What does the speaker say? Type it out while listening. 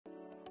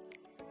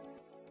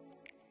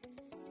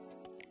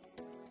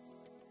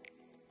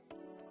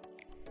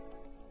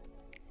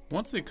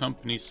Once a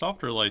company's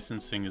software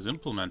licensing is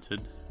implemented,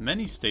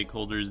 many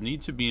stakeholders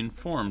need to be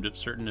informed if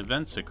certain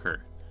events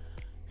occur.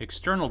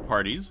 External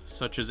parties,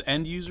 such as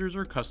end users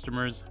or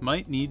customers,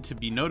 might need to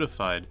be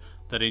notified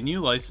that a new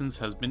license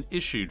has been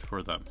issued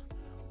for them.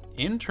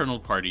 Internal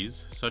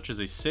parties, such as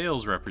a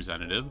sales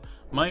representative,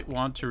 might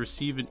want to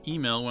receive an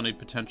email when a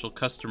potential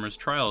customer's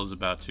trial is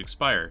about to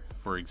expire,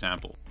 for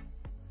example.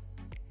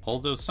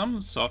 Although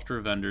some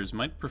software vendors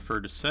might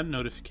prefer to send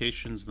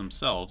notifications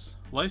themselves,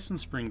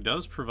 LicenSpring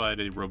does provide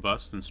a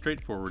robust and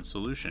straightforward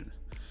solution.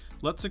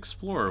 Let's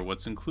explore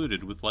what's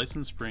included with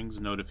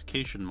LicenSpring's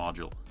notification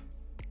module.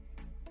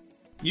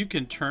 You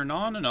can turn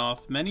on and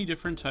off many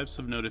different types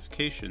of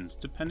notifications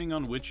depending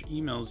on which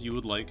emails you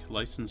would like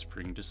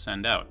LicenSpring to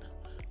send out.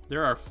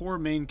 There are 4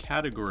 main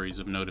categories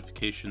of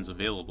notifications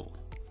available.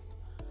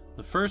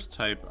 The first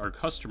type are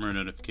customer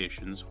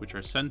notifications, which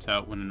are sent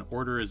out when an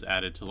order is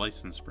added to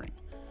LicenSpring.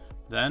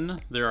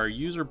 Then, there are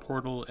user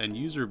portal and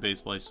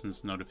user-based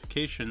license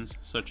notifications,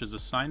 such as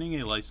assigning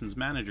a license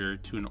manager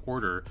to an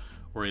order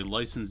or a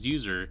licensed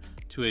user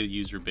to a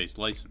user-based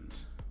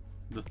license.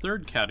 The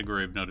third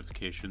category of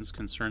notifications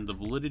concern the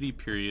validity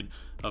period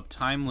of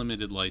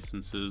time-limited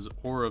licenses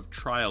or of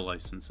trial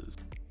licenses,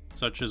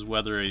 such as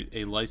whether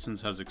a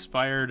license has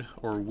expired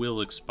or will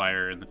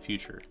expire in the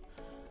future.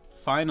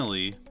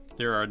 Finally,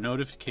 there are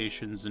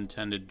notifications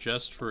intended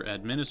just for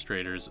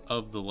administrators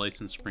of the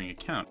LicenSpring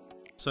account,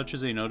 such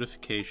as a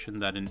notification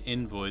that an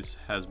invoice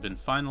has been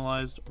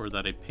finalized or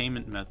that a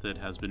payment method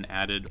has been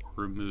added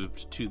or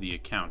removed to the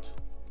account.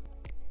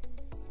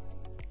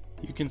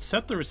 You can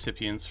set the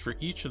recipients for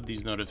each of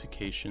these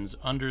notifications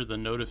under the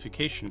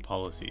notification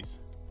policies.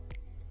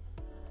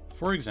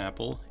 For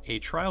example, a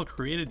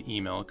trial-created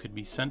email could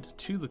be sent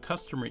to the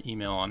customer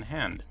email on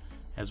hand,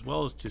 as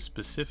well as to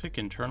specific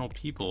internal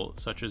people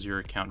such as your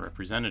account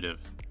representative.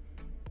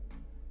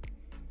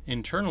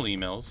 Internal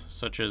emails,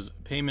 such as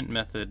payment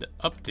method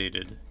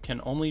updated, can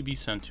only be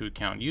sent to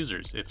account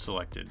users if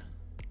selected.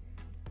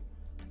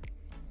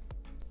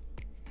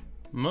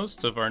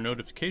 Most of our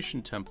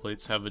notification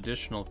templates have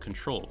additional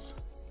controls.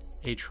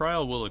 A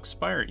trial will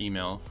expire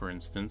email, for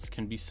instance,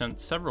 can be sent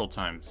several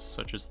times,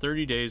 such as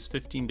 30 days,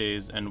 15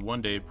 days, and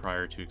 1 day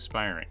prior to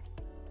expiring.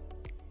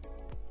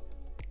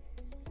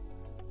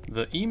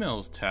 The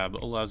Emails tab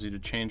allows you to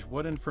change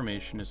what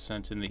information is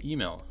sent in the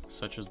email,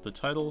 such as the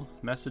title,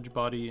 message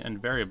body,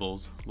 and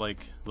variables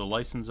like the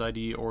license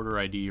ID, order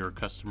ID, or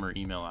customer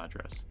email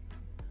address.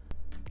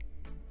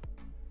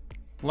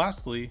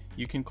 Lastly,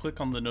 you can click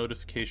on the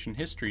Notification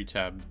History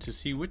tab to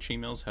see which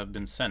emails have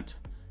been sent,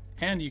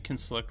 and you can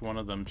select one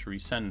of them to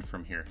resend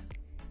from here.